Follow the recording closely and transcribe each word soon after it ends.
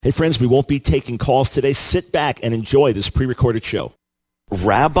Hey friends, we won't be taking calls today. Sit back and enjoy this pre-recorded show.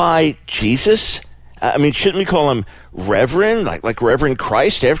 Rabbi Jesus? I mean, shouldn't we call him Reverend? Like Reverend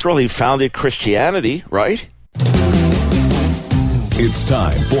Christ? After all, he founded Christianity, right? It's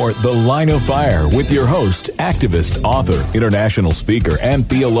time for The Line of Fire with your host, activist, author, international speaker, and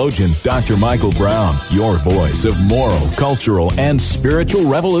theologian, Dr. Michael Brown, your voice of moral, cultural, and spiritual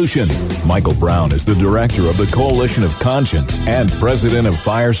revolution. Michael Brown is the director of the Coalition of Conscience and president of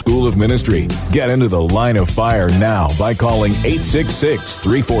Fire School of Ministry. Get into The Line of Fire now by calling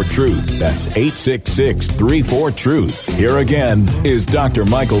 866-34-TRUTH. That's 866-34-TRUTH. Here again is Dr.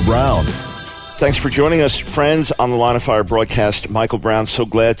 Michael Brown. Thanks for joining us, friends, on the Line of Fire broadcast. Michael Brown, so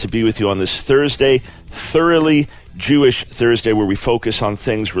glad to be with you on this Thursday, thoroughly Jewish Thursday, where we focus on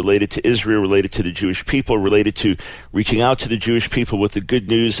things related to Israel, related to the Jewish people, related to reaching out to the Jewish people with the good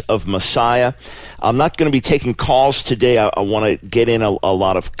news of Messiah. I'm not going to be taking calls today. I want to get in a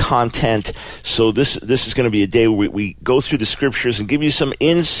lot of content. So this is going to be a day where we go through the scriptures and give you some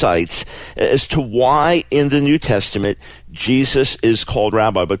insights as to why in the New Testament Jesus is called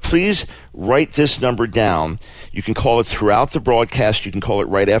Rabbi. But please write this number down. You can call it throughout the broadcast. You can call it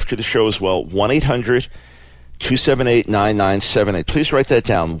right after the show as well. 1-800-278-9978. Please write that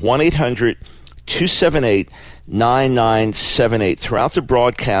down. 1-800-278-9978. Throughout the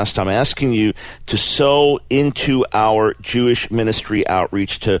broadcast, I'm asking you to sow into our Jewish ministry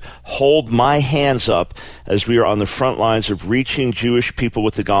outreach, to hold my hands up as we are on the front lines of reaching Jewish people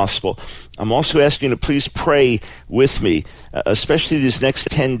with the gospel. I'm also asking you to please pray with me, especially these next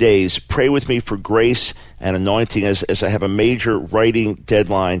 10 days. Pray with me for grace and anointing as I have a major writing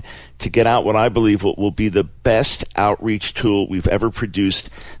deadline to get out what I believe will be the best outreach tool we've ever produced.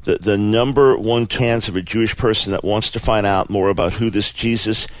 The number one chance of a Jewish person that wants to find out more about who this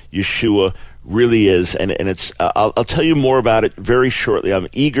Jesus, Yeshua, really is. And it's I'll tell you more about it very shortly. I'm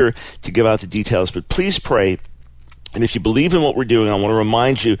eager to give out the details, but please pray. And if you believe in what we're doing, I want to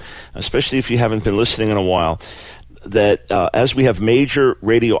remind you, especially if you haven't been listening in a while, that as we have major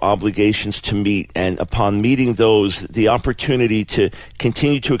radio obligations to meet, and upon meeting those, the opportunity to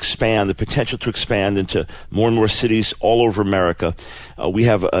continue to expand, the potential to expand into more and more cities all over America, we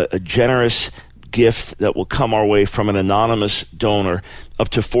have a generous gift that will come our way from an anonymous donor, up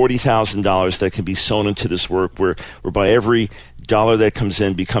to $40,000 that can be sown into this work, whereby every dollar that comes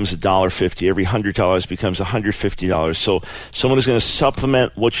in becomes $1.50. Every $100 becomes $150. So someone is going to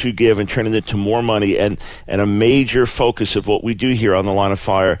supplement what you give and turn it into more money. And a major focus of what we do here on the Line of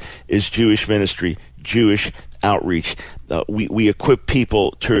Fire is Jewish ministry, Jewish outreach. We equip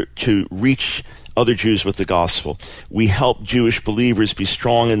people to reach other Jews with the gospel. We help Jewish believers be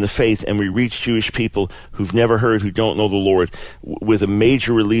strong in the faith, and we reach Jewish people who've never heard, who don't know the Lord, with a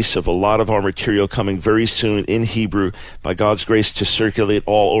major release of a lot of our material coming very soon in Hebrew, by God's grace, to circulate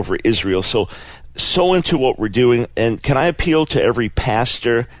all over Israel. So into what we're doing. And can I appeal to every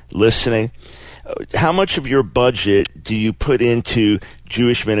pastor listening? How much of your budget do you put into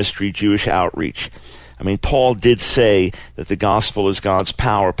Jewish ministry, Jewish outreach? I mean, Paul did say that the gospel is God's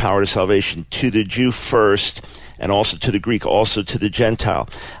power to salvation, to the Jew first, and also to the Greek, also to the Gentile.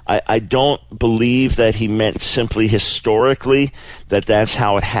 I don't believe that he meant simply historically that that's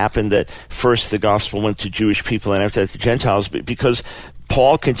how it happened, that first the gospel went to Jewish people and after that to Gentiles, because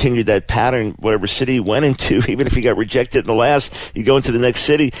Paul continued that pattern, whatever city he went into. Even if he got rejected in the last, he'd go into the next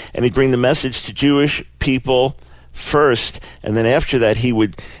city and he'd bring the message to Jewish people first, and then after that he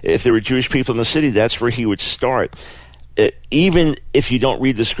would, if there were Jewish people in the city, that's where he would start. Even if you don't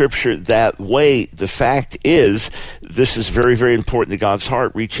read the scripture that way, the fact is this is very, very important to God's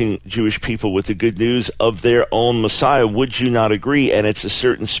heart, reaching Jewish people with the good news of their own Messiah. Would you not agree? And it's a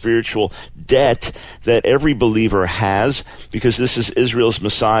certain spiritual debt that every believer has, because this is Israel's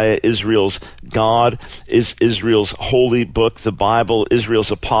Messiah, Israel's God, is Israel's holy book, the Bible,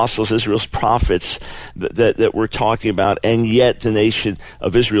 Israel's apostles, Israel's prophets that we're talking about. And yet the nation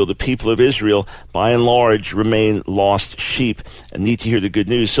of Israel, the people of Israel, by and large, remain lost sheep and need to hear the good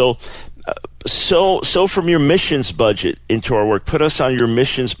news. So from your missions budget into our work, put us on your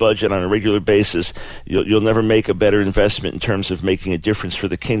missions budget on a regular basis. You'll never make a better investment in terms of making a difference for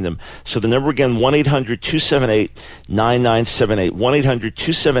the kingdom. So the number again, 1-800-278-9978,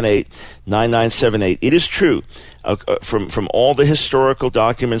 1-800-278-9978. It is true, from all the historical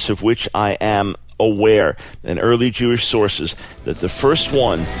documents of which I am aware, and early Jewish sources, that the first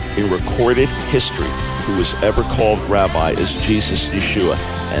one in recorded history who was ever called rabbi is Jesus, Yeshua.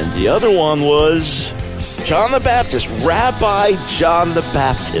 And the other one was John the Baptist, Rabbi John the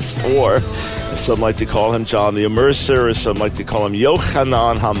Baptist, or some like to call him John the Immerser, or some like to call him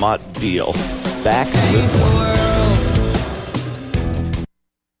Yochanan HaMatbil. Back with more.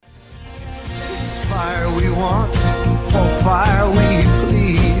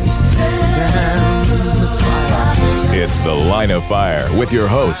 It's The Line of Fire with your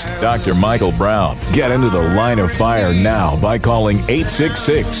host, Dr. Michael Brown. Get into the Line of Fire now by calling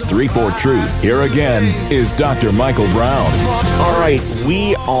 866-34-TRUTH. Here again is Dr. Michael Brown. All right,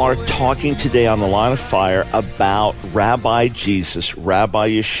 we are talking today on The Line of Fire about Rabbi Jesus,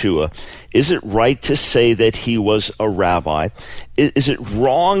 Rabbi Yeshua. Is it right to say that he was a rabbi? Is it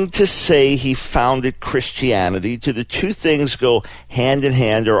wrong to say he founded Christianity? Do the two things go hand in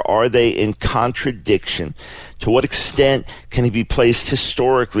hand, or are they in contradiction? To what extent can he be placed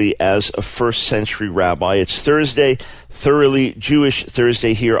historically as a first-century rabbi? It's Thursday, Thoroughly Jewish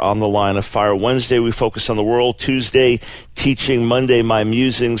Thursday here on The Line of Fire. Wednesday, we focus on the world. Tuesday, teaching. Monday, my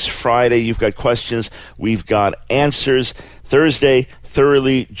musings. Friday, you've got questions. We've got answers. Thursday,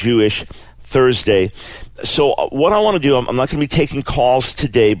 Thoroughly Jewish Thursday. So what I want to do, I'm not going to be taking calls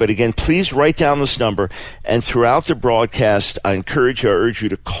today, but again, please write down this number. And throughout the broadcast, I urge you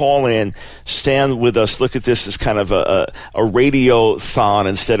to call in, stand with us. Look at this as kind of a radio-thon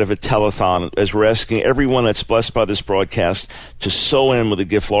instead of a telethon, as we're asking everyone that's blessed by this broadcast to sow in with a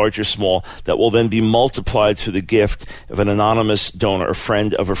gift, large or small, that will then be multiplied through the gift of an anonymous donor, a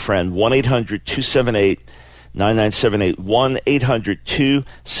friend of a friend. 1-800-278-9978,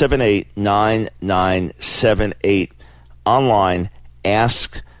 1-800-278-9978. Online,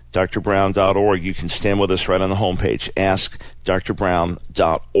 askdrbrown.org. You can stand with us right on the homepage,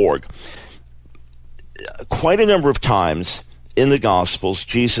 askdrbrown.org. Quite a number of times in the Gospels,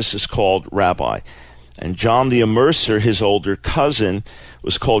 Jesus is called rabbi. And John the Immerser, his older cousin,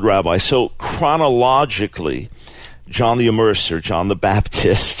 was called rabbi. So chronologically, John the Immerser, John the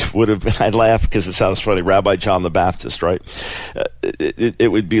Baptist, would have been, I laugh because it sounds funny, Rabbi John the Baptist, right?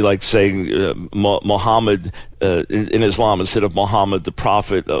 It would be like saying Muhammad in Islam, instead of Muhammad the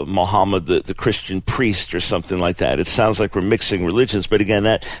prophet, Muhammad the Christian priest or something like that. It sounds like we're mixing religions, but again,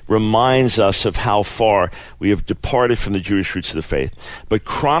 that reminds us of how far we have departed from the Jewish roots of the faith. But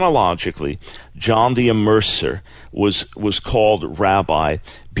chronologically, John the Immerser was called rabbi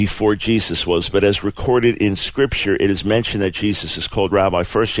before Jesus was, but as recorded in Scripture, it is mentioned that Jesus is called rabbi.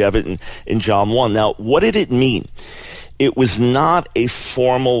 First, you have it in John 1. Now, what did it mean? It was not a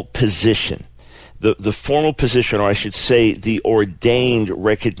formal position. The formal position, or I should say the ordained,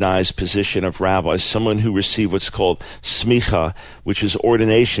 recognized position of rabbi, someone who received what's called smicha, which is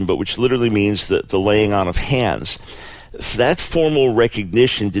ordination, but which literally means the laying on of hands. That formal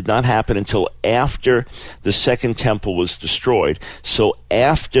recognition did not happen until after the Second Temple was destroyed. So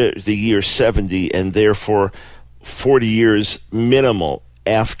after the year 70, and therefore 40 years minimal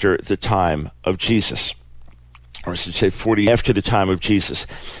after the time of Jesus. Or I should say 40 after the time of Jesus.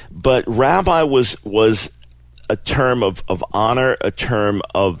 But rabbi was a term of honor, a term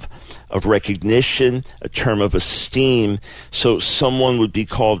of recognition, a term of esteem. So someone would be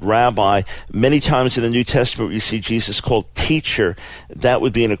called rabbi. Many times in the New Testament, we see Jesus called teacher. That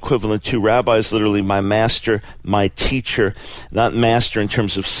would be an equivalent to rabbi is literally my master, my teacher. Not master in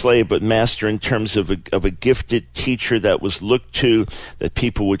terms of slave, but master in terms of a gifted teacher that was looked to, that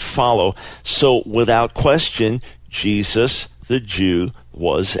people would follow. So without question, Jesus, the Jew,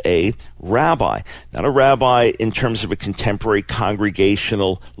 was a rabbi. Not a rabbi in terms of a contemporary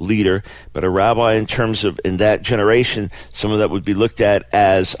congregational leader, but a rabbi in terms of, in that generation, someone that would be looked at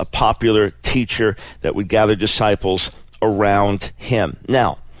as a popular teacher that would gather disciples around him.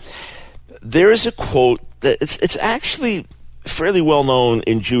 Now, there is a quote that it's actually fairly well known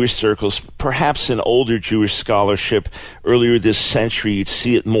in Jewish circles, perhaps in older Jewish scholarship earlier this century, you'd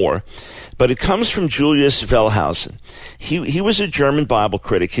see it more. But it comes from Julius Wellhausen. He was a German Bible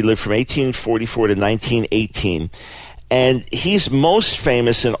critic. He lived from 1844 to 1918. And he's most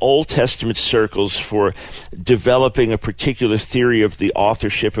famous in Old Testament circles for developing a particular theory of the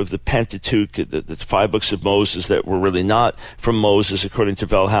authorship of the Pentateuch, the 5 books of Moses that were really not from Moses, according to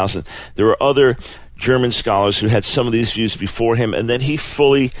Wellhausen. There were other German scholars who had some of these views before him, and then he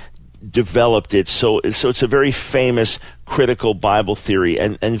fully developed it. So it's a very famous critical Bible theory.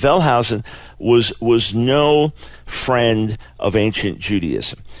 And Wellhausen was no friend of ancient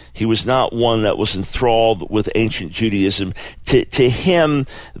Judaism. He was not one that was enthralled with ancient Judaism. To him,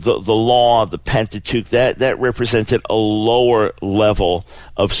 the law, the Pentateuch, that represented a lower level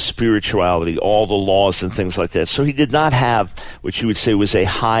of spirituality, all the laws and things like that. So he did not have what you would say was a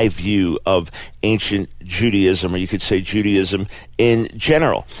high view of ancient Judaism, or you could say Judaism in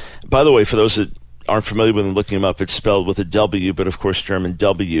general. By the way, for those that aren't familiar with him, looking him up, it's spelled with a W, but of course German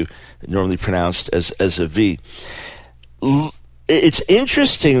W, normally pronounced as a V. It's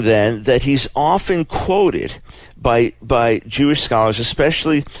interesting then that he's often quoted by Jewish scholars,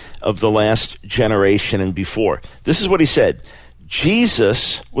 especially of the last generation and before. This is what he said: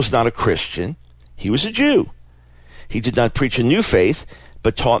 Jesus was not a Christian, he was a Jew. He did not preach a new faith,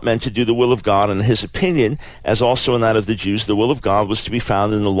 but taught men to do the will of God. And in his opinion, as also in that of the Jews, the will of God was to be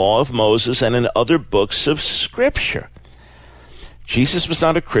found in the law of Moses and in other books of Scripture. Jesus was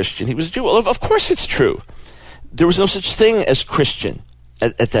not a Christian. He was a Jew. Well, of course it's true. There was no such thing as Christian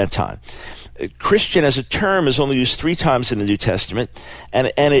at that time. Christian as a term is only used 3 times in the New Testament,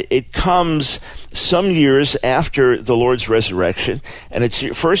 and it comes some years after the Lord's resurrection, and it's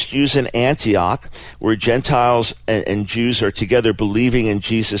first used in Antioch, where Gentiles and Jews are together believing in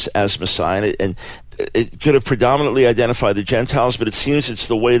Jesus as Messiah, and it could have predominantly identified the Gentiles, but it seems it's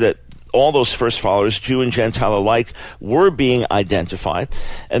the way that all those first followers, Jew and Gentile alike, were being identified,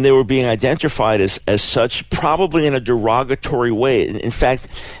 and they were being identified as such, probably in a derogatory way. In fact,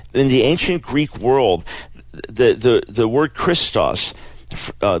 in the ancient Greek world, the word Christos,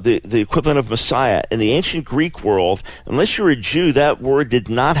 the equivalent of Messiah, in the ancient Greek world, unless you're a Jew, that word did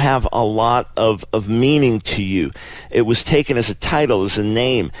not have a lot of meaning to you. It was taken as a title, as a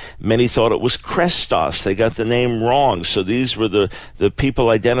name. Many thought it was Christos. They got the name wrong. So these were the people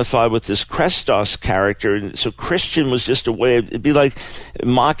identified with this Christos character. And so Christian was just a way of, it'd be like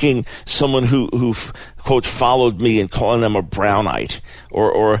mocking someone who quote, followed me and calling them a Brownite,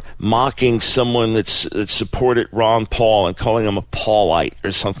 or mocking someone that supported Ron Paul and calling them a Paulite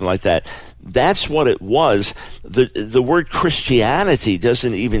or something like that. That's what it was. The word Christianity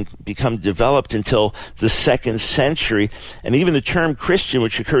doesn't even become developed until the 2nd century. And even the term Christian,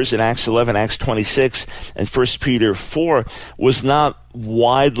 which occurs in Acts 11, Acts 26, and 1 Peter 4, was not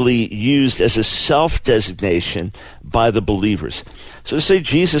widely used as a self-designation by the believers. So to say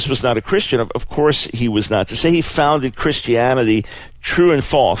Jesus was not a Christian, of course he was not. To say he founded Christianity, true and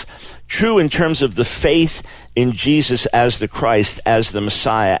false. True in terms of the faith in Jesus as the Christ, as the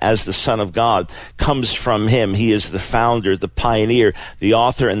Messiah, as the Son of God, comes from him. He is the founder, the pioneer, the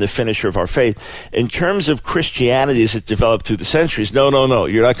author, and the finisher of our faith. In terms of Christianity as it developed through the centuries, no.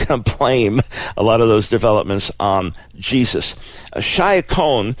 You're not going to blame a lot of those developments on Jesus. Shai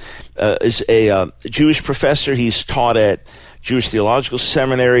Cohn is a Jewish professor. He's taught at Jewish Theological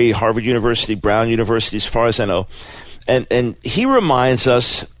Seminary, Harvard University, Brown University, as far as I know. And he reminds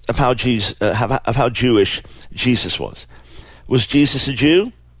us of how Jewish Jesus was. Was Jesus a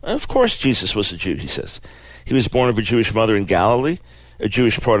Jew? Of course Jesus was a Jew, he says. He was born of a Jewish mother in Galilee, a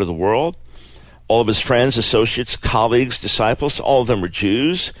Jewish part of the world. All of his friends, associates, colleagues, disciples, all of them were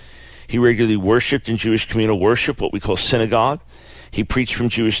Jews. He regularly worshipped in Jewish communal worship, what we call synagogue. He preached from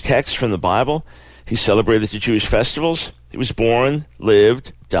Jewish texts from the Bible. He celebrated the Jewish festivals. He was born,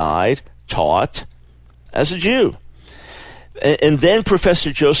 lived, died, taught as a Jew. And then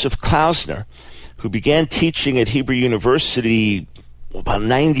Professor Joseph Klausner, who began teaching at Hebrew University about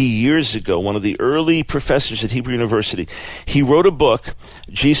 90 years ago, one of the early professors at Hebrew University, he wrote a book,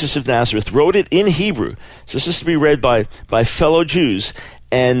 Jesus of Nazareth, wrote it in Hebrew. So this is to be read by fellow Jews.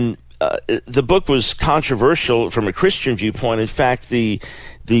 And the book was controversial from a Christian viewpoint. In fact, the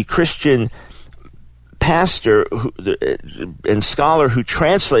Christian pastor and scholar who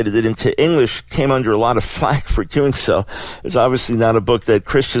translated it into English came under a lot of flack for doing so. It's obviously not a book that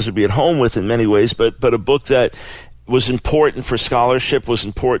Christians would be at home with in many ways, but a book that was important for scholarship, was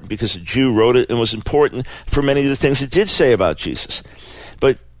important because a Jew wrote it, and was important for many of the things it did say about Jesus.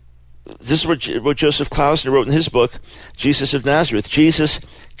 But this is what Joseph Klausner wrote in his book, Jesus of Nazareth. Jesus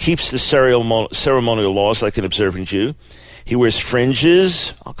keeps the ceremonial laws like an observant Jew. He wears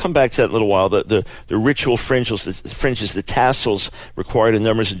fringes. I'll come back to that in a little while. The ritual fringes, the tassels required in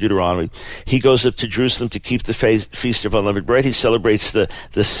Numbers and Deuteronomy. He goes up to Jerusalem to keep the Feast of Unleavened Bread. He celebrates the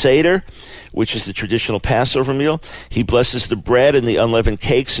Seder, which is the traditional Passover meal. He blesses the bread and the unleavened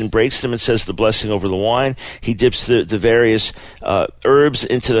cakes and breaks them and says the blessing over the wine. He dips the various herbs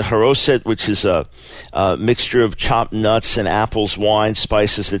into the haroset, which is a mixture of chopped nuts and apples, wine,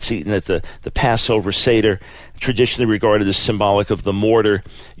 spices that's eaten at the Passover Seder, traditionally regarded as symbolic of the mortar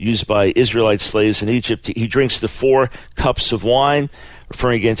used by Israelite slaves in Egypt. He drinks the 4 cups of wine,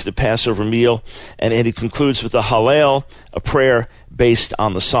 referring again to the Passover meal, and he concludes with the Hallel, a prayer based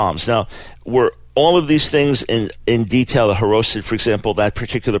on the Psalms. Now, were all of these things in detail, the haroset, for example, that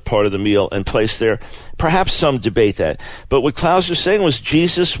particular part of the meal, and placed there? Perhaps some debate that. But what Klaus was saying was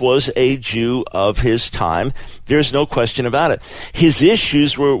Jesus was a Jew of his time. There's no question about it. His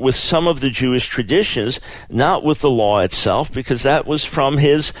issues were with some of the Jewish traditions, not with the law itself, because that was from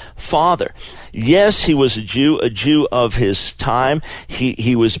his father. Yes, he was a Jew of his time.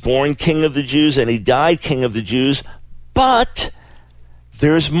 He was born king of the Jews, and he died king of the Jews. But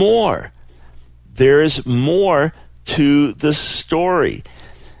there's more. There's more to the story.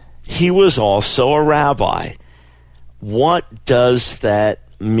 He was also a rabbi. What does that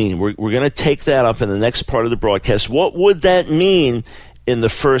mean? We're going to take that up in the next part of the broadcast. What would that mean in the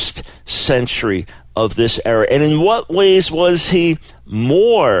first century of this era? And in what ways was he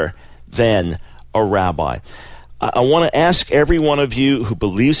more than a rabbi? I want to ask every one of you who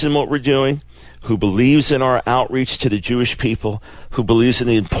believes in what we're doing, who believes in our outreach to the Jewish people, who believes in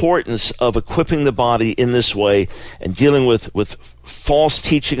the importance of equipping the body in this way and dealing with false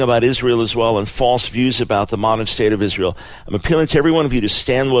teaching about Israel as well and false views about the modern state of Israel. I'm appealing to every one of you to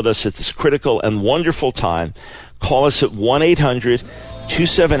stand with us at this critical and wonderful time. Call us at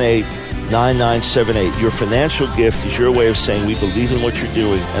 1-800-278-9978. Your financial gift is your way of saying we believe in what you're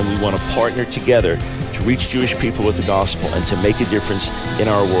doing and we want to partner together to reach Jewish people with the gospel and to make a difference in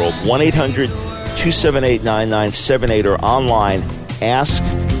our world. 1-800-278-9978 or online,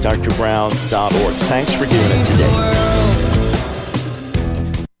 askdrbrown.org. Thanks for doing it today.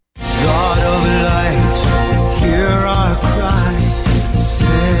 God of light, hear our cry,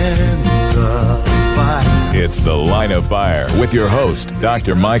 send the fire. It's The Line of Fire with your host,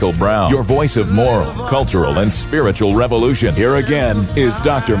 Dr. Michael Brown, your voice of moral, cultural, and spiritual revolution. Here again is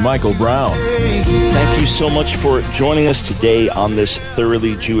Dr. Michael Brown. Thank you so much for joining us today on this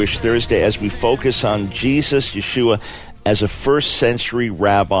Thoroughly Jewish Thursday as we focus on Jesus, Yeshua, as a first century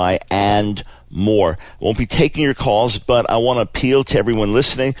rabbi and more. I won't be taking your calls, but I want to appeal to everyone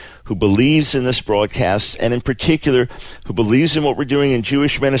listening who believes in this broadcast, and in particular, who believes in what we're doing in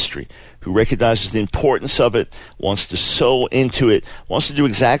Jewish ministry, who recognizes the importance of it, wants to sow into it, wants to do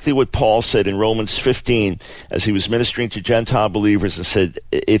exactly what Paul said in Romans 15 as he was ministering to Gentile believers and said,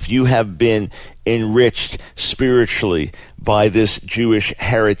 if you have been enriched spiritually by this Jewish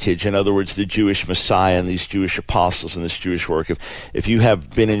heritage, in other words, the Jewish Messiah and these Jewish apostles and this Jewish work, if you have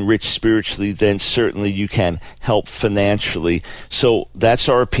been enriched spiritually, then certainly you can help financially. So that's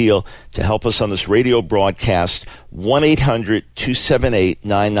our appeal to help us on this radio broadcast.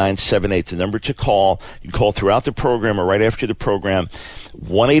 1-800-278-9978, the number to call. You call throughout the program or right after the program.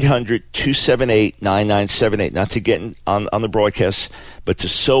 1-800-278-9978, not to get on the broadcast, but to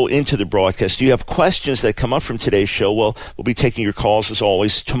sow into the broadcast. Do you have questions that come up from today's show? Well, we'll be taking your calls as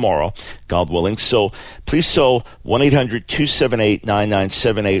always tomorrow, God willing. So please sow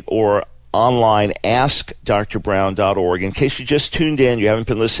 1-800-278-9978 or online, askdrbrown.org. In case you just tuned in, you haven't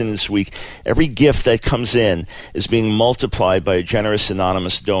been listening this week, every gift that comes in is being multiplied by a generous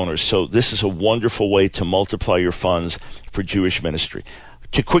anonymous donor. So this is a wonderful way to multiply your funds for Jewish ministry.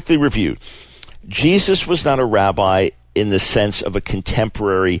 To quickly review, Jesus was not a rabbi in the sense of a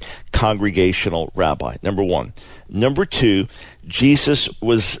contemporary congregational rabbi, number one. Number two, Jesus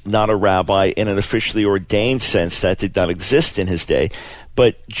was not a rabbi in an officially ordained sense. That did not exist in his day.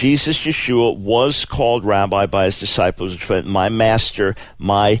 But Jesus, Yeshua, was called rabbi by his disciples, which meant my master,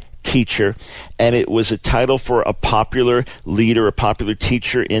 my teacher. And it was a title for a popular leader, a popular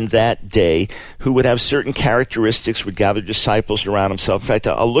teacher in that day who would have certain characteristics, would gather disciples around himself. In fact,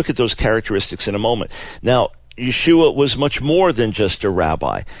 I'll look at those characteristics in a moment. Now, Yeshua was much more than just a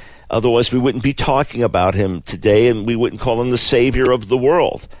rabbi. Otherwise, we wouldn't be talking about him today, and we wouldn't call him the Savior of the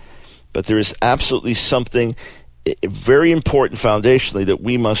world. But there is absolutely something very important foundationally that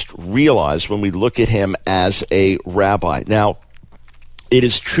we must realize when we look at him as a rabbi. Now, it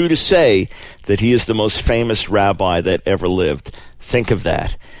is true to say that he is the most famous rabbi that ever lived. Think of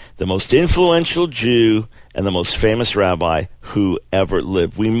that. The most influential Jew and the most famous rabbi who ever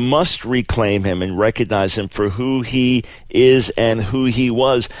lived. We must reclaim him and recognize him for who he is and who he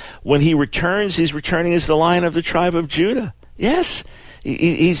was. When he returns, he's returning as the Lion of the tribe of Judah. Yes,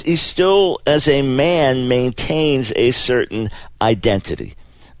 he still, as a man, maintains a certain identity.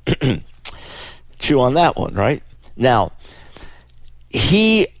 Chew on that one, right? Now,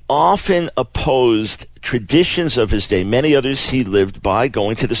 he often opposed traditions of his day. Many others he lived by,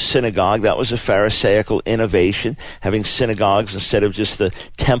 going to the synagogue. That was a Pharisaical innovation, having synagogues instead of just the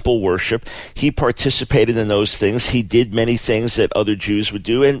temple worship. He participated in those things. He did many things that other Jews would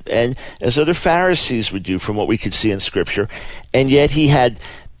do and as other Pharisees would do from what we could see in Scripture. And yet he had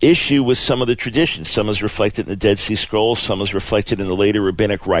issue with some of the traditions. Some is reflected in the Dead Sea Scrolls. Some is reflected in the later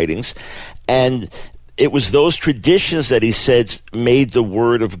rabbinic writings. And it was those traditions that he said made the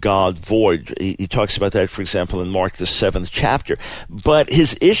word of God void. He talks about that, for example, in Mark, the 7th chapter. But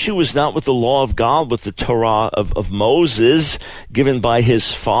his issue was not with the law of God, with the Torah of Moses, given by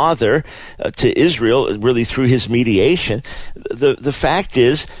his father to Israel, really through his mediation. The fact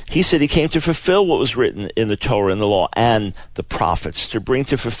is, he said he came to fulfill what was written in the Torah and the law and the prophets, to bring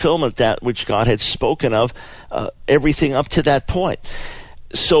to fulfillment that which God had spoken of, everything up to that point.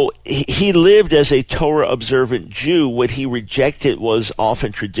 So he lived as a Torah-observant Jew. What he rejected was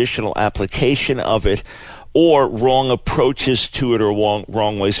often traditional application of it, or wrong approaches to it or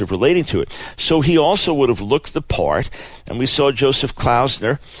wrong ways of relating to it. So he also would have looked the part, and we saw Joseph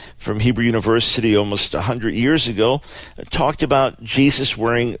Klausner from Hebrew University almost 100 years ago talked about Jesus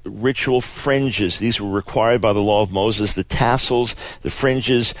wearing ritual fringes. These were required by the law of Moses, the tassels, the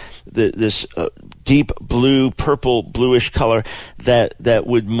fringes, this deep blue, purple, bluish color that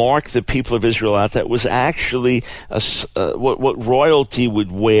would mark the people of Israel out. That was actually what royalty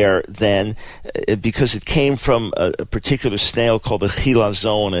would wear then, because it came from a particular snail called the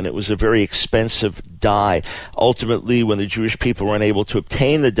chilazon, and it was a very expensive dye. Ultimately, when the Jewish people were unable to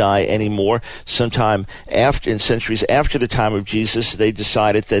obtain the dye anymore, sometime in centuries after the time of Jesus, they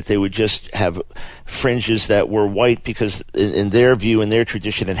decided that they would just have fringes that were white, because in their view, in their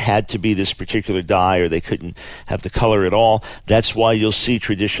tradition, it had to be this particular dye, or they couldn't have the color at all. That's why you'll see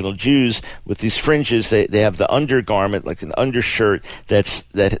traditional Jews with these fringes. They have the undergarment, like an undershirt that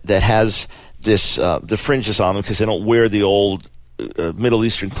has this the fringes on them, because they don't wear the old Middle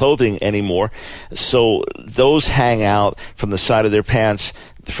Eastern clothing anymore. So those hang out from the side of their pants,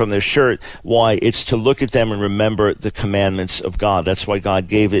 from their shirt. Why? It's to look at them and remember the commandments of God. That's why God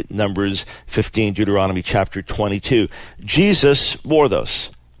gave it. Numbers 15, Deuteronomy chapter 22. Jesus wore those.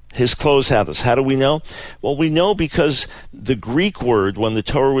 His clothes have those. How do we know? Well, we know because the Greek word, when the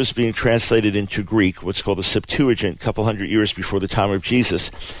Torah was being translated into Greek, what's called the Septuagint, a couple hundred years before the time of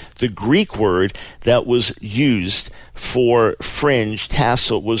Jesus, the Greek word that was used for fringe,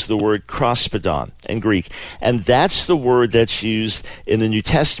 tassel, was the word krospedon in Greek. And that's the word that's used in the New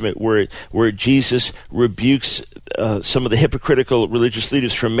Testament where Jesus rebukes some of the hypocritical religious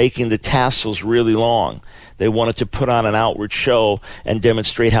leaders for making the tassels really long. They wanted to put on an outward show and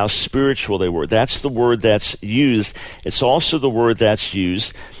demonstrate how spiritual they were. That's the word that's used. It's also the word that's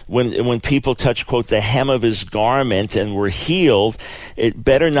used when people touch, quote, the hem of his garment and were healed. It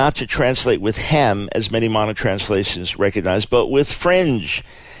better not to translate with hem, as many modern translations recognize, but with fringe.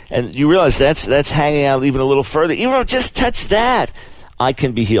 And you realize that's hanging out even a little further. Even if I just touch that, I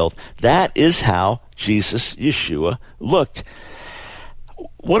can be healed. That is how Jesus, Yeshua, looked.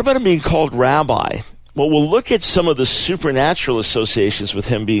 What about him being called rabbi? Well, we'll look at some of the supernatural associations with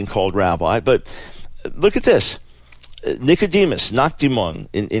him being called rabbi, but look at this. Nicodemus, Nakdimon,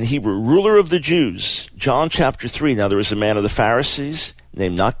 in Hebrew, ruler of the Jews, John chapter 3. Now there was a man of the Pharisees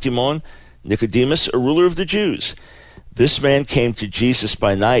named Nakdimon, Nicodemus, a ruler of the Jews. This man came to Jesus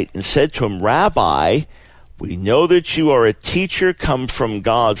by night and said to him, Rabbi, we know that you are a teacher come from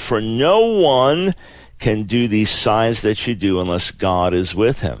God, for no one can do these signs that you do unless God is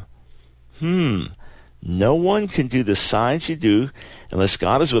with him. No one can do the signs you do unless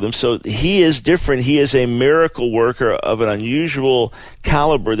God is with him. So he is different. He is a miracle worker of an unusual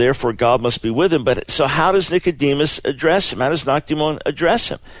caliber. Therefore, God must be with him. But so how does Nicodemus address him? How does Nakdimon address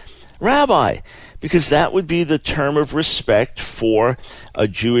him? Rabbi, because that would be the term of respect for a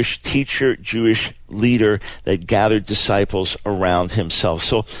Jewish teacher, Jewish leader that gathered disciples around himself.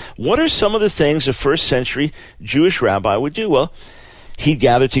 So what are some of the things a first century Jewish rabbi would do? Well, he'd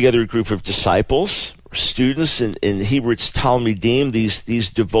gather together a group of disciples, students, in Hebrew it's Talmidim, these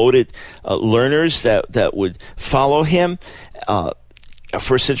devoted learners that would follow him. A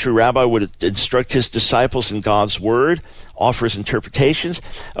first century rabbi would instruct his disciples in God's word, offer his interpretations.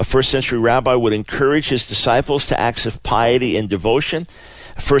 A first century rabbi would encourage his disciples to acts of piety and devotion.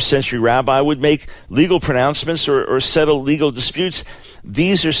 A first century rabbi would make legal pronouncements or settle legal disputes.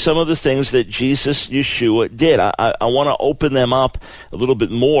 These are some of the things that Jesus, Yeshua, did. I want to open them up a little bit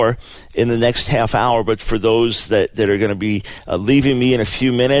more in the next half hour, but for those that are going to be leaving me in a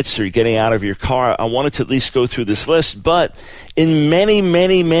few minutes or getting out of your car, I wanted to at least go through this list. But in many,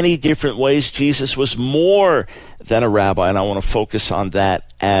 many, many different ways, Jesus was more than a rabbi, and I want to focus on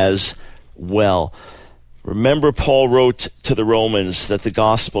that as well. Remember, Paul wrote to the Romans that the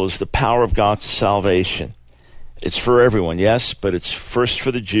gospel is the power of God to salvation. It's for everyone, yes, but it's first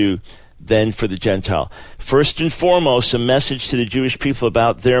for the Jew, then for the Gentile. First and foremost, a message to the Jewish people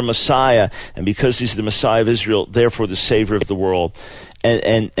about their Messiah, and because he's the Messiah of Israel, therefore the Savior of the world.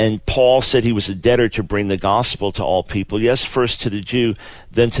 And Paul said he was a debtor to bring the gospel to all people. Yes, first to the Jew,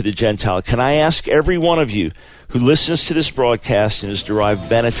 then to the Gentile. Can I ask every one of you who listens to this broadcast and has derived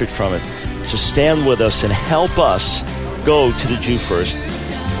benefit from it to stand with us and help us go to the Jew first?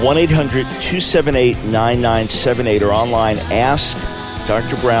 1-800-278-9978 or online,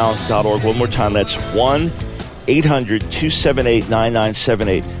 askdrbrown.org. One more time, that's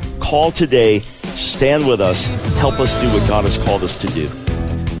 1-800-278-9978. Call today, stand with us, help us do what God has called us to do.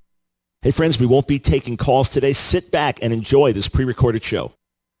 Hey friends, we won't be taking calls today. Sit back and enjoy this pre-recorded show.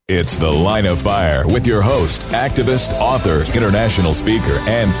 It's The Line of Fire with your host, activist, author, international speaker,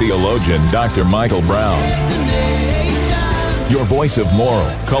 and theologian, Dr. Michael Brown. Your voice of moral,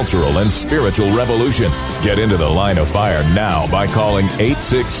 cultural, and spiritual revolution. Get into The Line of Fire now by calling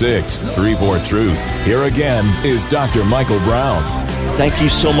 866-34-TRUTH. Here again is Dr. Michael Brown. Thank you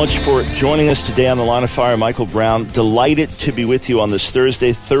so much for joining us today on The Line of Fire. Michael Brown, delighted to be with you on this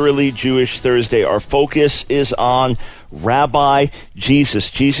Thursday, Thoroughly Jewish Thursday. Our focus is on Rabbi Jesus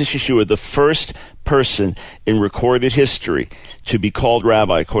Yeshua, the first person in recorded history to be called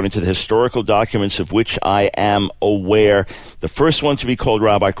rabbi, according to the historical documents of which I am aware. The first one to be called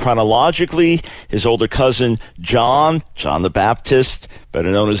rabbi chronologically, his older cousin John the Baptist, better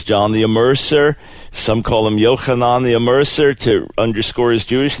known as John the Immerser. Some call him Yochanan the Immerser to underscore his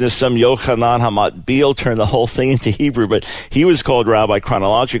Jewishness. Some Yochanan Hamatbil turned the whole thing into Hebrew, but he was called rabbi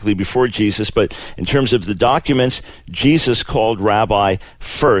chronologically before Jesus. But in terms of the documents, Jesus called rabbi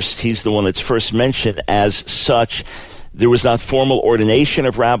first. He's the one that's first mentioned as such. There was not formal ordination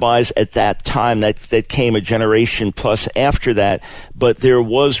of rabbis at that time. That came a generation plus after that. But there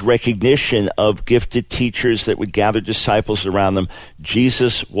was recognition of gifted teachers that would gather disciples around them.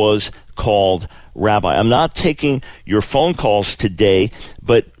 Jesus was called rabbi. I'm not taking your phone calls today,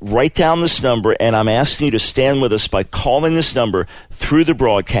 but write down this number, and I'm asking you to stand with us by calling this number through the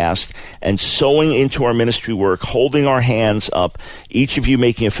broadcast and sowing into our ministry work, holding our hands up, each of you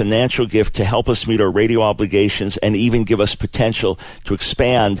making a financial gift to help us meet our radio obligations and even give us potential to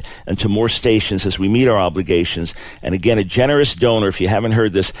expand into more stations as we meet our obligations. And again, a generous donor, if you haven't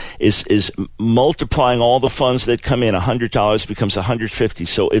heard this, is multiplying all the funds that come in. $100 becomes $150.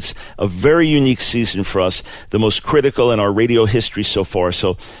 So it's a very unique season for us, the most critical in our radio history so far.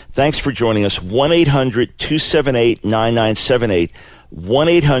 So thanks for joining us. 1-800-278-9978.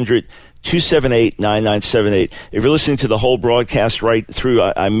 1-800-278-9978. If you're listening to the whole broadcast right through,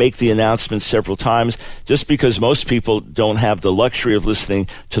 I make the announcement several times just because most people don't have the luxury of listening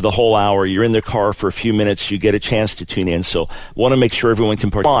to the whole hour. You're in the car for a few minutes, you get a chance to tune in. So want to make sure everyone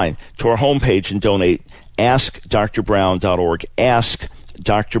can participate. To our homepage and donate, askdrbrown.org,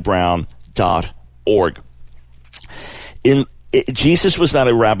 askdrbrown.org. Jesus was not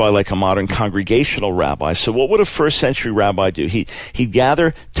a rabbi like a modern congregational rabbi. So what would a first century rabbi do? He'd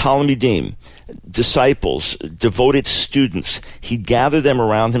gather Talmidim, disciples, devoted students. He'd gather them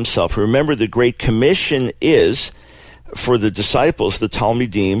around himself. Remember, the Great Commission is for the disciples, the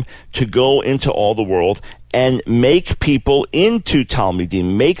Talmidim, to go into all the world and make people into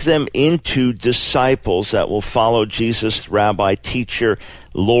Talmidim, make them into disciples that will follow Jesus, rabbi, teacher,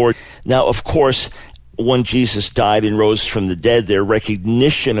 Lord. Now, of course, when Jesus died and rose from the dead, their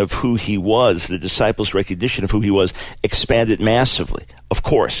recognition of who he was, the disciples' recognition of who he was, expanded massively, of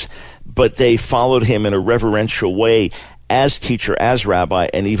course. But they followed him in a reverential way as teacher, as rabbi,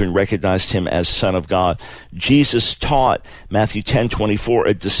 and even recognized him as Son of God. Jesus taught, Matthew 10:24,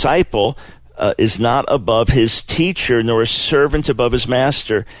 a disciple is not above his teacher, nor a servant above his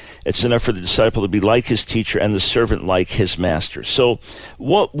master. It's enough for the disciple to be like his teacher and the servant like his master. So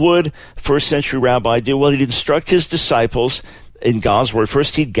what would first century rabbi do? Well, he'd instruct his disciples in God's word.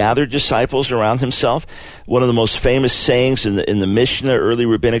 First, he'd gather disciples around himself. One of the most famous sayings in the Mishnah, early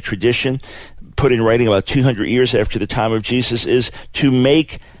rabbinic tradition, put in writing about 200 years after the time of Jesus, is to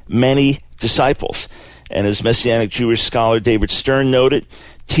make many disciples. And as Messianic Jewish scholar David Stern noted,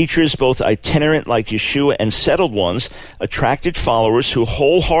 teachers, both itinerant like Yeshua and settled ones, attracted followers who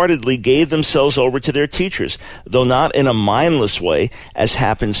wholeheartedly gave themselves over to their teachers, though not in a mindless way, as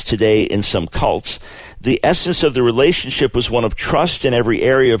happens today in some cults. The essence of the relationship was one of trust in every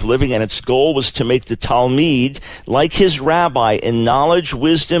area of living, and its goal was to make the Talmid like his rabbi in knowledge,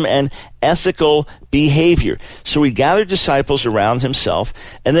 wisdom, and ethical behavior. So he gathered disciples around himself,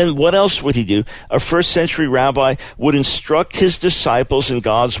 and then what else would he do? A first century rabbi would instruct his disciples in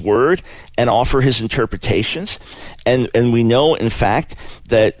God's word and offer his interpretations. And we know, in fact,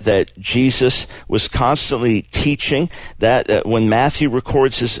 that Jesus was constantly teaching, that when Matthew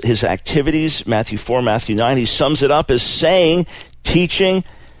records his activities, Matthew 4, Matthew 9, he sums it up as saying, teaching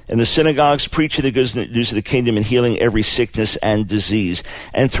in the synagogues, preaching the good news of the kingdom and healing every sickness and disease.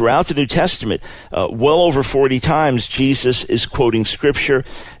 And throughout the New Testament, well over 40 times, Jesus is quoting Scripture.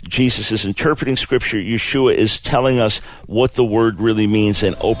 Jesus is interpreting Scripture. Yeshua is telling us what the word really means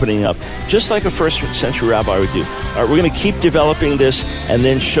and opening up, just like a first century rabbi would do. We're going to keep developing this and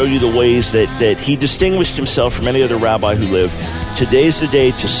then show you the ways that he distinguished himself from any other rabbi who lived. Today's the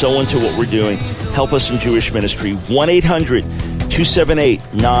day to sow into what we're doing. Help us in Jewish ministry. 1-800-278-9978.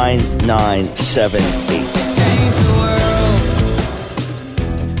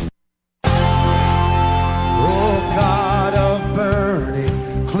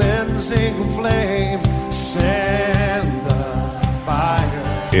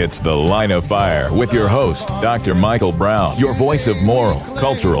 It's The Line of Fire with your host, Dr. Michael Brown, your voice of moral,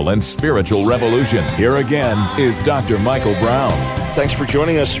 cultural, and spiritual revolution. Here again is Dr. Michael Brown. Thanks for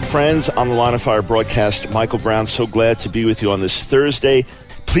joining us, friends, on the Line of Fire broadcast. Michael Brown, so glad to be with you on this Thursday.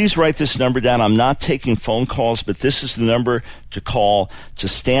 Please write this number down. I'm not taking phone calls, but this is the number to call to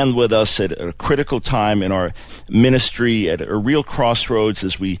stand with us at a critical time in our ministry, at a real crossroads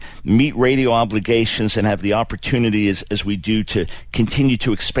as we meet radio obligations and have the opportunity as we do to continue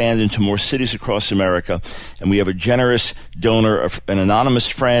to expand into more cities across America. And we have a generous donor, an anonymous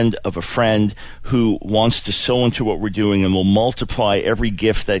friend of a friend who wants to sow into what we're doing and will multiply every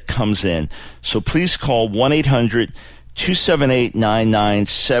gift that comes in. So please call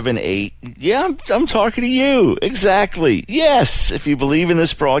 1-800-278-9978. Yeah, I'm talking to you. Exactly. Yes. If you believe in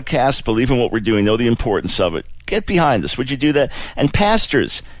this broadcast, believe in what we're doing, know the importance of it, get behind us. Would you do that? And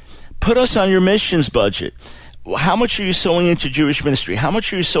pastors, put us on your missions budget. How much are you sowing into Jewish ministry? How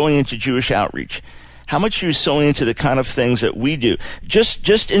much are you sowing into Jewish outreach? How much are you sowing into the kind of things that we do?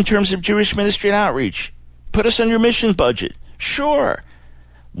 Just in terms of Jewish ministry and outreach. Put us on your mission budget. Sure.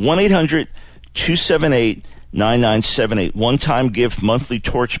 1-800-278-9978. One-time gift, monthly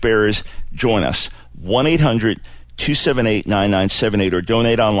torchbearers. Join us. 1-800-278-9978 or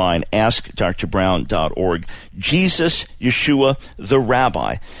donate online. AskDrBrown.org. Jesus, Yeshua, the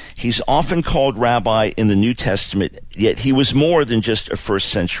Rabbi. He's often called Rabbi in the New Testament, yet he was more than just a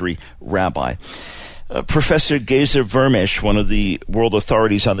first-century rabbi. Professor Gezer Vermesh, one of the world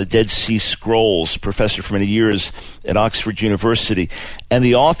authorities on the Dead Sea Scrolls, professor for many years at Oxford University, and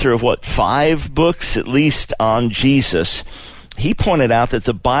the author of 5 books at least on Jesus, he pointed out that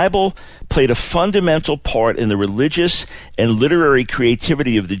the Bible played a fundamental part in the religious and literary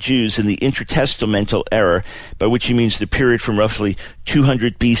creativity of the Jews in the intertestamental era, by which he means the period from roughly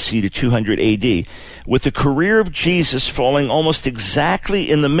 200 BC to 200 AD, with the career of Jesus falling almost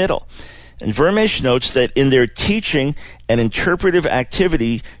exactly in the middle. And Vermesh notes that in their teaching and interpretive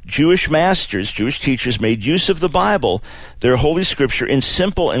activity, Jewish masters, Jewish teachers, made use of the Bible, their Holy Scripture, in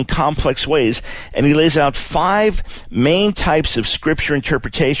simple and complex ways. And he lays out 5 main types of Scripture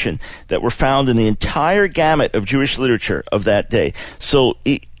interpretation that were found in the entire gamut of Jewish literature of that day. So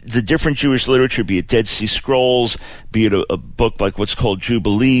the different Jewish literature, be it Dead Sea Scrolls, be it a book like what's called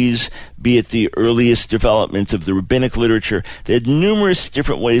Jubilees, be it the earliest development of the rabbinic literature, they had numerous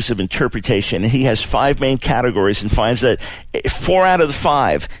different ways of interpretation. And he has 5 main categories and finds that 4 out of the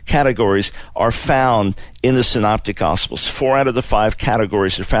 5 categories are found in the Synoptic Gospels. 4 out of the 5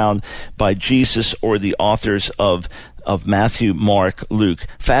 categories are found by Jesus or the authors of Matthew, Mark, Luke.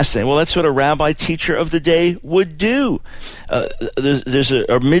 Fascinating. Well, that's what a rabbi teacher of the day would do. There's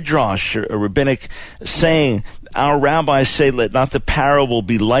a midrash, a rabbinic saying, our rabbis say, let not the parable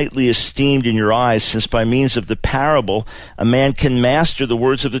be lightly esteemed in your eyes, since by means of the parable a man can master the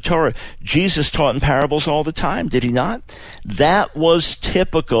words of the Torah. Jesus taught in parables all the time, did he not? That was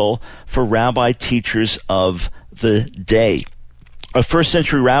typical for rabbi teachers of the day. A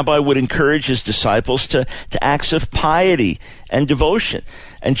first-century rabbi would encourage his disciples to acts of piety and devotion.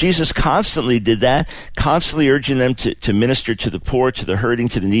 And Jesus constantly did that, constantly urging them to minister to the poor, to the hurting,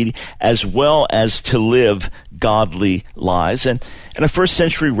 to the needy, as well as to live godly lives. And a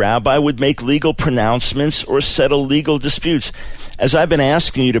first-century rabbi would make legal pronouncements or settle legal disputes. As I've been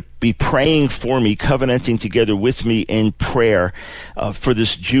asking you to be praying for me, covenanting together with me in prayer for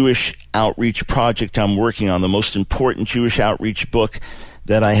this Jewish outreach project I'm working on, the most important Jewish outreach book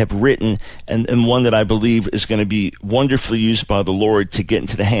that I have written, and one that I believe is going to be wonderfully used by the Lord to get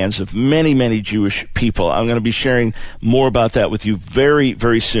into the hands of many, many Jewish people. I'm going to be sharing more about that with you very,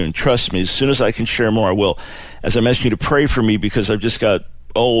 very soon. Trust me, as soon as I can share more, I will. As I'm asking you to pray for me, because I've just got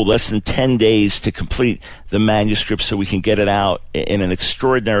less than 10 days to complete the manuscript so we can get it out in an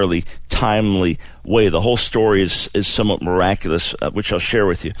extraordinarily timely way. The whole story is somewhat miraculous, which I'll share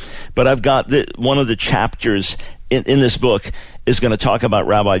with you. But I've got one of the chapters in this book is going to talk about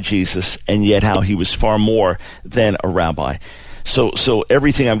Rabbi Jesus, and yet how he was far more than a rabbi. So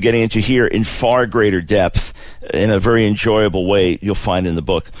everything I'm getting into here in far greater depth, in a very enjoyable way, you'll find in the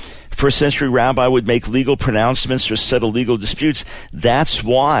book. First century rabbi would make legal pronouncements or settle legal disputes. That's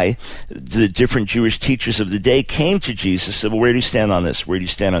why the different Jewish teachers of the day came to Jesus and said, well, where do you stand on this? Where do you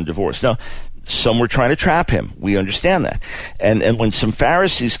stand on divorce? Now, some were trying to trap him. We understand that. And when some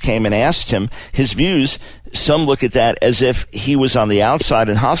Pharisees came and asked him his views, some look at that as if he was on the outside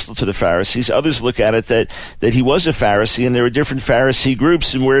and hostile to the Pharisees. Others look at it that he was a Pharisee and there were different Pharisee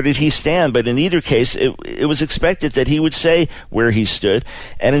groups, and where did he stand? But in either case, it was expected that he would say where he stood.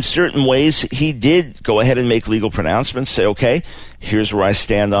 And in certain ways, he did go ahead and make legal pronouncements, say, okay, here's where I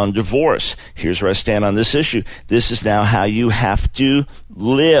stand on divorce. Here's where I stand on this issue. This is now how you have to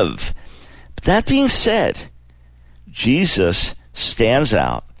live. But that being said, Jesus stands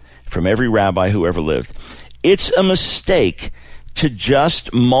out from every rabbi who ever lived. It's a mistake to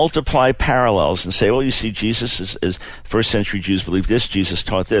just multiply parallels and say, well, you see, Jesus is first century Jews believe this, Jesus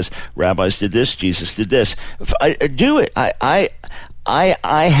taught this, rabbis did this, Jesus did this. I do it.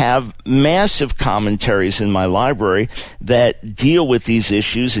 I have massive commentaries in my library that deal with these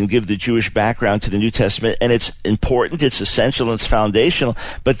issues and give the Jewish background to the New Testament, and it's important, it's essential, and it's foundational,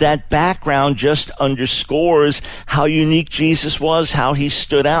 but that background just underscores how unique Jesus was, how he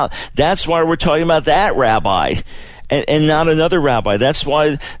stood out. That's why we're talking about that rabbi and not another rabbi. That's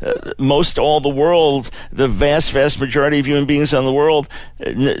why most all the world, the vast majority of human beings in the world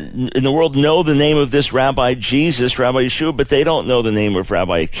know the name of this Rabbi Jesus, Rabbi Yeshua, but they don't know the name of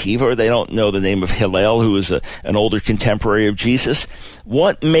Rabbi Akiva, or they don't know the name of Hillel, who is an older contemporary of Jesus.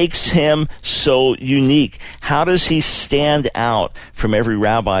 What makes him so unique? How does he stand out from every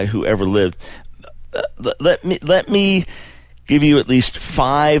rabbi who ever lived? Let me give you at least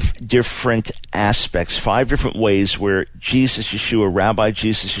 5 different aspects, 5 different ways where Jesus Yeshua, Rabbi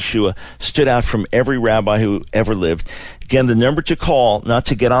Jesus Yeshua, stood out from every rabbi who ever lived. Again, the number to call, not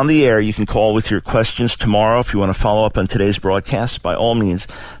to get on the air, you can call with your questions tomorrow if you want to follow up on today's broadcast, by all means.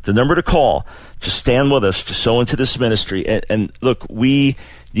 The number to call to stand with us, to sow into this ministry. And look, we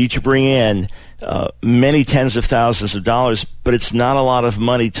need to bring in many tens of thousands of dollars, but it's not a lot of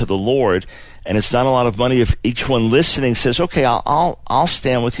money to the Lord. And it's not a lot of money if each one listening says, okay, I'll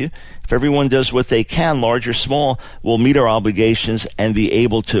stand with you. If everyone does what they can, large or small, we'll meet our obligations and be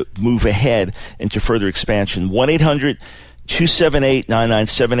able to move ahead into further expansion.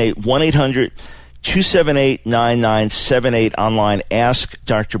 1-800-278-9978, 1-800-278-9978, online,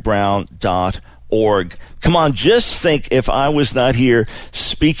 askdrbrown.org. Come on, just think if I was not here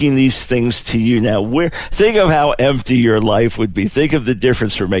speaking these things to you now. Think of how empty your life would be. Think of the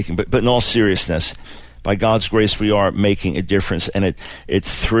difference we're making. But in all seriousness, by God's grace, we are making a difference. And it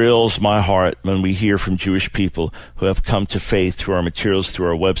thrills my heart when we hear from Jewish people who have come to faith through our materials, through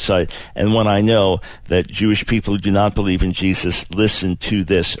our website. And when I know that Jewish people who do not believe in Jesus listen to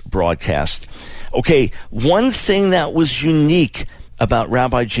this broadcast. Okay, one thing that was unique about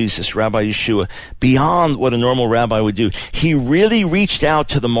Rabbi Jesus, Rabbi Yeshua, beyond what a normal rabbi would do, he really reached out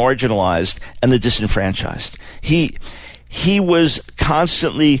to the marginalized and the disenfranchised. He was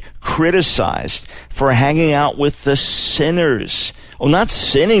constantly criticized for hanging out with the sinners. Well, not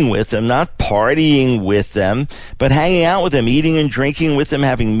sinning with them, not partying with them, but hanging out with them, eating and drinking with them,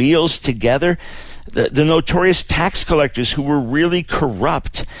 having meals together. The notorious tax collectors who were really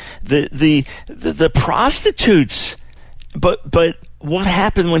corrupt, the prostitutes. But what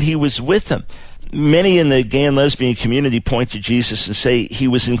happened when he was with them? Many in the gay and lesbian community point to Jesus and say he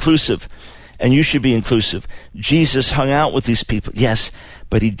was inclusive, and you should be inclusive. Jesus hung out with these people, yes,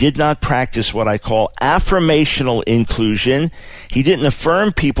 but he did not practice what I call affirmational inclusion. He didn't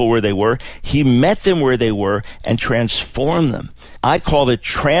affirm people where they were. He met them where they were and transformed them. I call it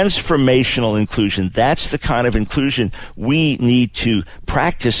transformational inclusion. That's the kind of inclusion we need to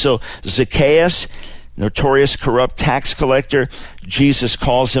practice. So Zacchaeus, notorious corrupt tax collector, Jesus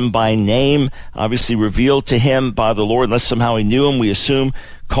calls him by name, obviously revealed to him by the Lord, unless somehow he knew him, we assume,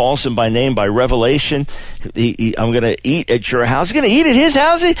 calls him by name, by revelation. I'm going to eat at your house. He's going to eat at his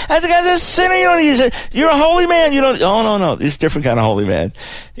house? That's the guy's a sinner. You're a holy man. Oh, no. He's a different kind of holy man.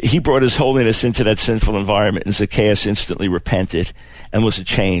 He brought his holiness into that sinful environment, and Zacchaeus instantly repented and was a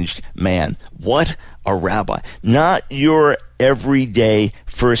changed man. What a rabbi. Not your everyday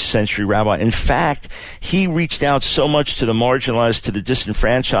first century rabbi. In fact, he reached out so much to the marginalized, to the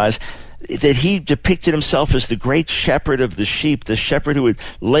disenfranchised, that he depicted himself as the great shepherd of the sheep, the shepherd who would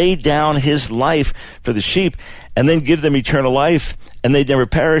lay down his life for the sheep and then give them eternal life, and they'd never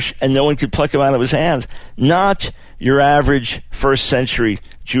perish, and no one could pluck him out of his hands. Not your average first century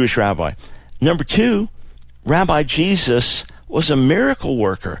Jewish rabbi. Number 2, Rabbi Jesus was a miracle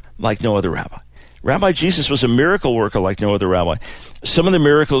worker like no other rabbi. Rabbi Jesus was a miracle worker like no other rabbi. Some of the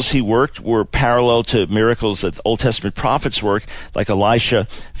miracles he worked were parallel to miracles that Old Testament prophets worked, like Elisha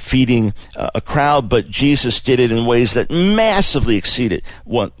feeding a crowd, but Jesus did it in ways that massively exceeded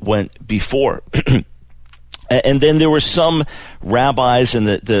what went before. And then there were some rabbis in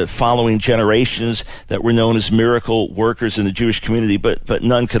the following generations that were known as miracle workers in the Jewish community, but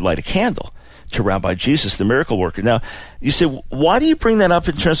none could light a candle to Rabbi Jesus, the miracle worker. Now, you say, why do you bring that up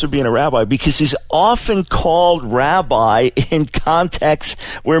in terms of being a rabbi? Because he's often called rabbi in contexts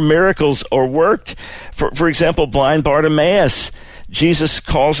where miracles are worked. For example, blind Bartimaeus, Jesus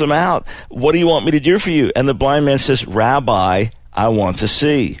calls him out. What do you want me to do for you? And the blind man says, Rabbi, I want to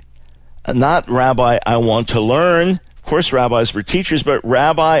see. Not Rabbi, I want to learn. Of course, rabbis were teachers, but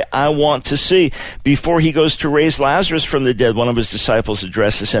Rabbi, I want to see. Before he goes to raise Lazarus from the dead, one of his disciples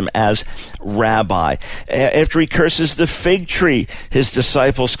addresses him as Rabbi. After he curses the fig tree, his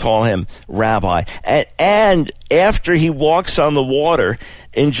disciples call him Rabbi. And after he walks on the water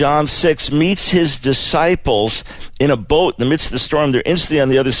in John 6, meets his disciples in a boat in the midst of the storm, they're instantly on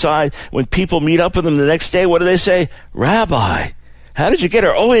the other side. When people meet up with him the next day, what do they say? Rabbi. How did you get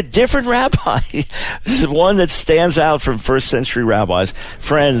her? Oh, a different rabbi. This is one that stands out from first century rabbis.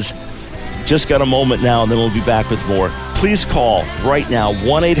 Friends, just got a moment now, and then we'll be back with more. Please call right now,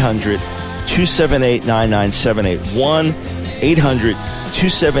 1-800-278-9978.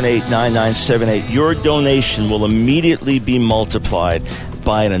 1-800-278-9978. Your donation will immediately be multiplied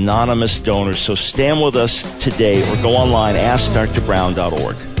by an anonymous donor. So stand with us today or go online,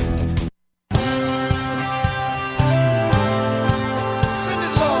 askdrbrown.org.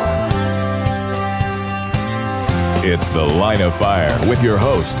 It's The Line of Fire with your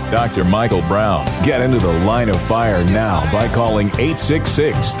host, Dr. Michael Brown. Get into the Line of Fire now by calling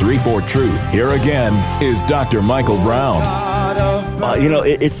 866-34-TRUTH. Here again is Dr. Michael Brown.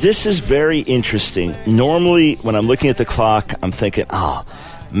 This is very interesting. Normally, when I'm looking at the clock, I'm thinking,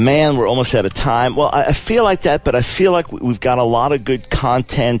 man, we're almost out of time. Well, I feel like that, but I feel like we've got a lot of good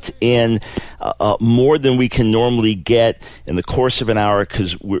content in, more than we can normally get in the course of an hour,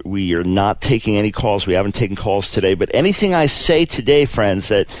 because we are not taking any calls. We haven't taken calls today. But anything I say today, friends,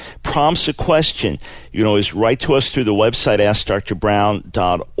 that prompts a question, is write to us through the website,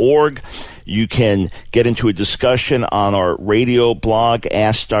 askdrbrown.org. You can get into a discussion on our radio blog,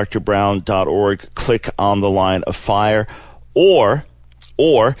 askdrbrown.org. Click on the Line of Fire, or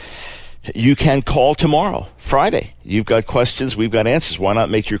you can call tomorrow, Friday. You've got questions, we've got answers. Why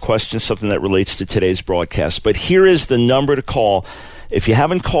not make your questions something that relates to today's broadcast? But here is the number to call. If you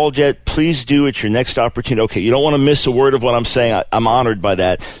haven't called yet, please do. It's your next opportunity. Okay, you don't want to miss a word of what I'm saying. I'm honored by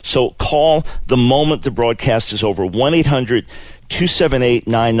that. So call the moment the broadcast is over.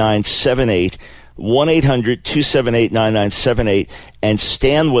 1-800-278-9978. 1-800-278-9978, and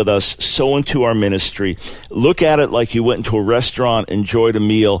stand with us, sow into our ministry. Look at it like you went into a restaurant, enjoyed a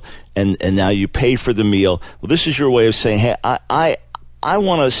meal, and now you pay for the meal. Well, this is your way of saying, hey, I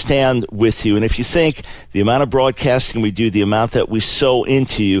want to stand with you. And if you think the amount of broadcasting we do, the amount that we sow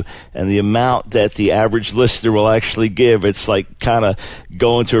into you, and the amount that the average listener will actually give, it's like kind of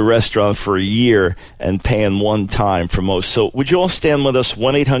going to a restaurant for a year and paying one time for most. So would you all stand with us?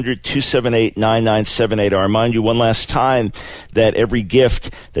 1-800-278-9978. I remind you one last time that every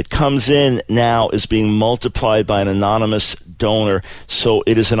gift that comes in now is being multiplied by an anonymous donor. So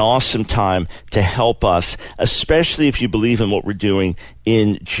it is an awesome time to help us, especially if you believe in what we're doing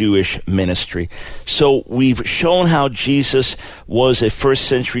in Jewish ministry. So we've shown how Jesus was a first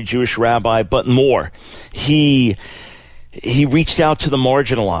century Jewish rabbi, but more. He reached out to the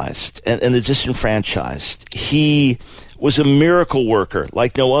marginalized and the disenfranchised. He was a miracle worker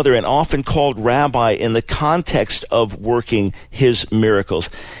like no other, and often called rabbi in the context of working his miracles.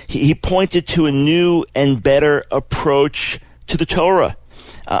 He pointed to a new and better approach to the Torah.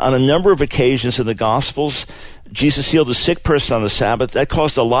 On a number of occasions in the Gospels, Jesus healed a sick person on the Sabbath. That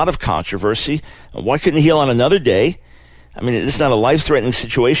caused a lot of controversy. Why couldn't he heal on another day? I mean, it's not a life-threatening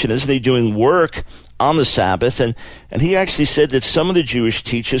situation. Isn't he doing work on the Sabbath? And he actually said that some of the Jewish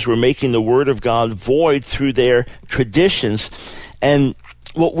teachers were making the word of God void through their traditions. And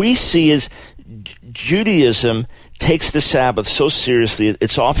what we see is Judaism takes the Sabbath so seriously.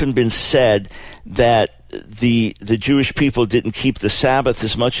 It's often been said that the Jewish people didn't keep the Sabbath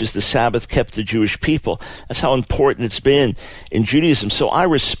as much as the Sabbath kept the Jewish people. That's how important it's been in Judaism. So I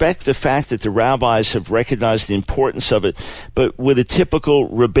respect the fact that the rabbis have recognized the importance of it, but with a typical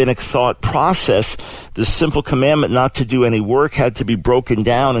rabbinic thought process, the simple commandment not to do any work had to be broken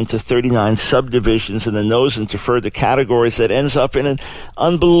down into 39 subdivisions and then those into further categories that ends up in an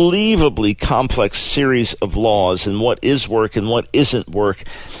unbelievably complex series of laws and what is work and what isn't work.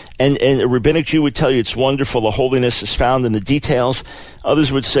 And a rabbinic Jew would tell you it's wonderful, the holiness is found in the details.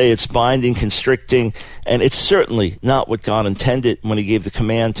 Others would say it's binding, constricting, and it's certainly not what God intended when he gave the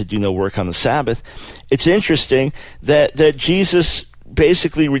command to do no work on the Sabbath. It's interesting that Jesus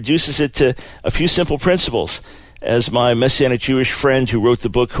basically reduces it to a few simple principles. As my Messianic Jewish friend who wrote the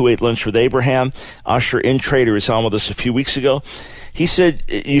book Who Ate Lunch with Abraham, Asher Intrater, is on with us a few weeks ago, he said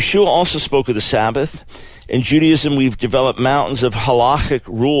Yeshua also spoke of the Sabbath. In Judaism, we've developed mountains of halachic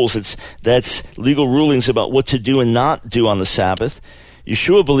rules. That's legal rulings about what to do and not do on the Sabbath.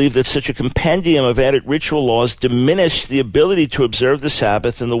 Yeshua believed that such a compendium of added ritual laws diminished the ability to observe the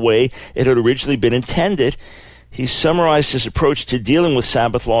Sabbath in the way it had originally been intended. He summarized his approach to dealing with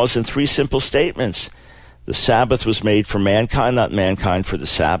Sabbath laws in 3 simple statements. The Sabbath was made for mankind, not mankind for the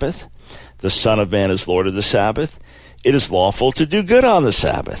Sabbath. The Son of Man is Lord of the Sabbath. It is lawful to do good on the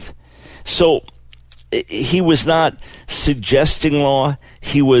Sabbath. So he was not suggesting law,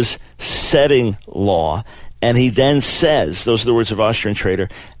 he was setting law. And he then says, those are the words of Asher and Trader,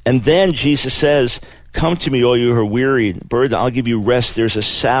 and then Jesus says, come to me, all you who are weary, burdened, I'll give you rest. There's a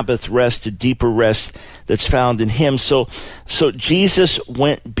Sabbath rest, a deeper rest that's found in him. So Jesus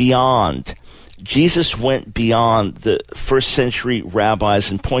went beyond. Jesus went beyond the first century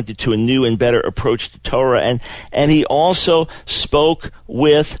rabbis and pointed to a new and better approach to Torah. And he also spoke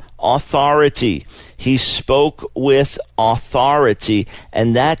with authority. He spoke with authority,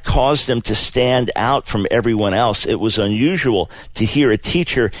 and that caused him to stand out from everyone else. It was unusual to hear a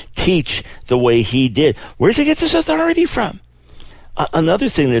teacher teach the way he did. Where did he get this authority from? Another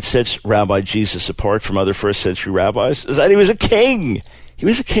thing that sets Rabbi Jesus apart from other first century rabbis is that he was a king. He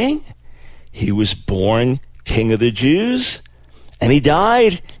was a king. He was born King of the Jews, and he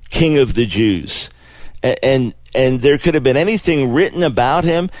died King of the Jews. And there could have been anything written about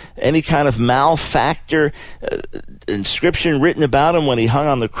him, any kind of malfactor inscription written about him when he hung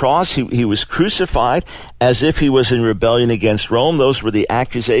on the cross. He was crucified as if he was in rebellion against Rome. Those were the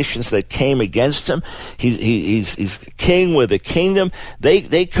accusations that came against him. He's king with a kingdom.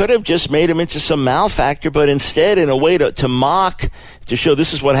 They could have just made him into some malfactor, but instead, in a way to mock, to show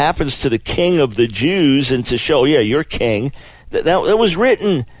this is what happens to the king of the Jews, and to show, yeah, you're king. That was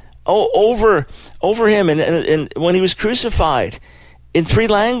written over him, and when he was crucified, in 3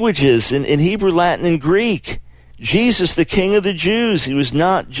 languages, in Hebrew, Latin, and Greek. Jesus, the King of the Jews. He was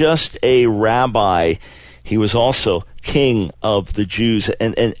not just a rabbi. He was also King of the Jews.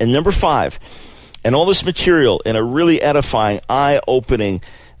 And number 5, and all this material in a really edifying, eye-opening,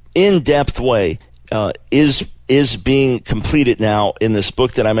 in-depth way is being completed now in this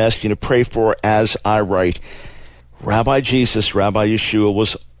book that I'm asking you to pray for as I write. Rabbi Jesus, Rabbi Yeshua,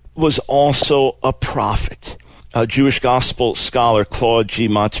 was also a prophet. A Jewish gospel scholar, Claude G.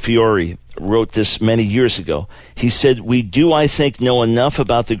 Montefiore, wrote this many years ago. He said, we do, I think, know enough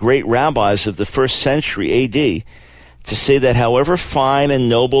about the great rabbis of the first century A.D. to say that however fine and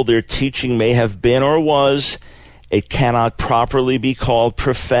noble their teaching may have been or was, it cannot properly be called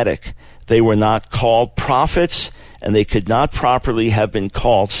prophetic. They were not called prophets, and they could not properly have been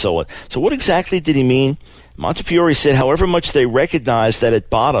called so. So what exactly did he mean? Montefiore said, however much they recognized that at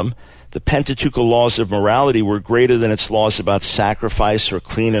bottom, the Pentateuchal laws of morality were greater than its laws about sacrifice or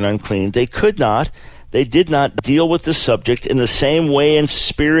clean and unclean, they did not deal with the subject in the same way in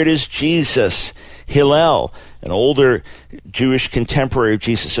spirit as Jesus. Hillel, an older Jewish contemporary of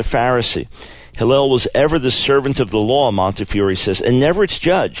Jesus, a Pharisee. Hillel was ever the servant of the law, Montefiore says, and never its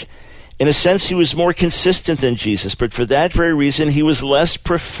judge. In a sense, he was more consistent than Jesus, but for that very reason, he was less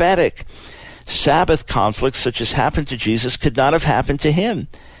prophetic. Sabbath conflicts, such as happened to Jesus, could not have happened to him.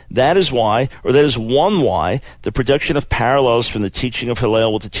 That is why, or that is one why, the production of parallels from the teaching of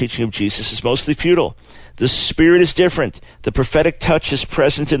Hillel with the teaching of Jesus is mostly futile. The spirit is different. The prophetic touch is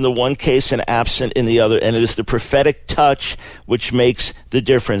present in the one case and absent in the other, and it is the prophetic touch which makes the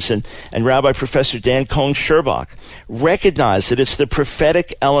difference. And Rabbi Professor Dan Cohen-Sherbach recognized that it's the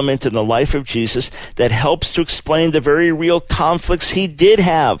prophetic element in the life of Jesus that helps to explain the very real conflicts he did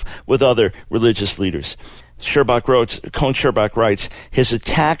have with other religious leaders. Cohen-Sherbach writes, his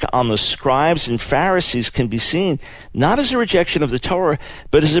attack on the scribes and Pharisees can be seen not as a rejection of the Torah,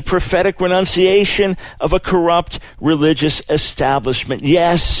 but as a prophetic renunciation of a corrupt religious establishment.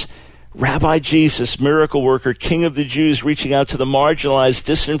 Yes, Rabbi Jesus, miracle worker, King of the Jews, reaching out to the marginalized,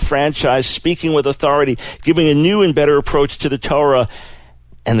 disenfranchised, speaking with authority, giving a new and better approach to the Torah,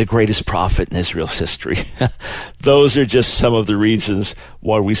 and the greatest prophet in Israel's history. Those are just some of the reasons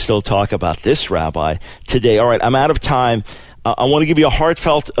why we still talk about this rabbi today. All right, I'm out of time. I want to give you a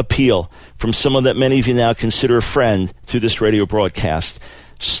heartfelt appeal from someone that many of you now consider a friend through this radio broadcast.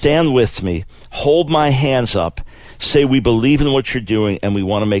 Stand with me. Hold my hands up. Say we believe in what you're doing and we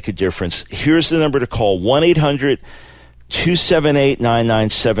want to make a difference. Here's the number to call,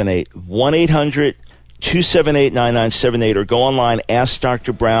 1-800-278-9978. 1-800-278-9978, or go online,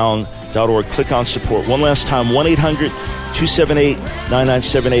 askdrbrown.org. Click on support. One last time, 1-800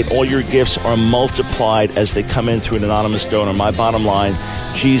 278-9978. All your gifts are multiplied as they come in through an anonymous donor. My bottom line,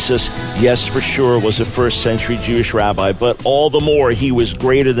 Jesus, yes, for sure, was a first-century Jewish rabbi, but all the more he was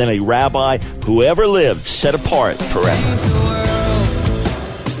greater than a rabbi who ever lived, set apart forever.